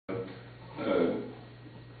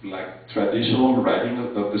like traditional writing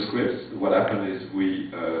of the scripts. What happened is we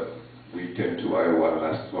came to Iowa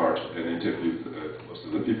last March and interviewed most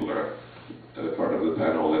of the people that are part of the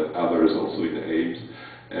panel and others also in Ames.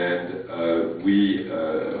 And we,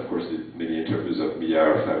 of course, did many interviews of Miya,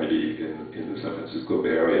 our family in the San Francisco Bay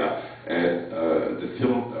Area. And the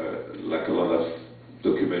film, like a lot of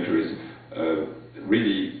documentaries,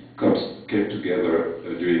 really came together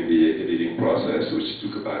during the editing process, which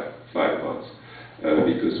took about 5 months,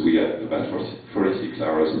 because we had about 46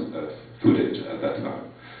 hours of footage at that time.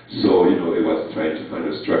 So, you know, it was trying to find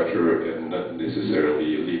a structure and not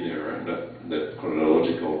necessarily linear, not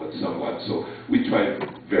chronological, but somewhat. So we tried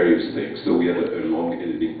various things. So we had a long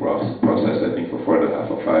editing process, I think for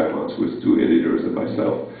 4.5 or 5 months with 2 editors and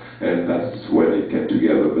myself. And that's when it came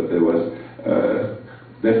together. But there was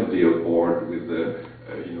definitely a board with,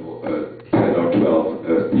 10 or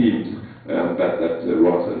 12 themes that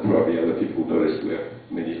Ross and probably other people noticed we have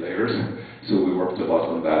many layers. So we worked a lot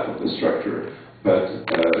on that, on the structure. But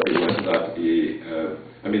it was not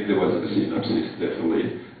there was a synopsis,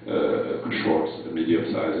 definitely, a short, a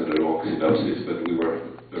medium size, and a long synopsis, but we were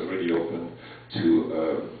really open to,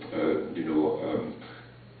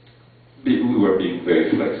 we were being very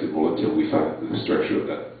flexible until we found the structure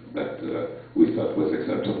that we thought was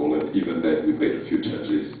acceptable, and even then we made a few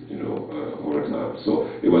changes, over time. So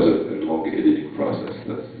it was a long editing process.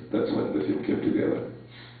 That's when the film came together.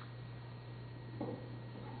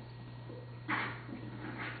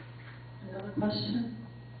 Another question?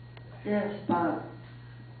 Yes, Bob.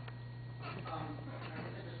 I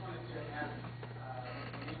just wanted to ask,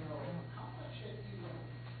 how much have you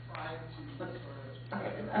tried to sort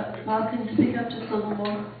of... Bob, can you speak up just a little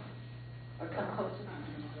more?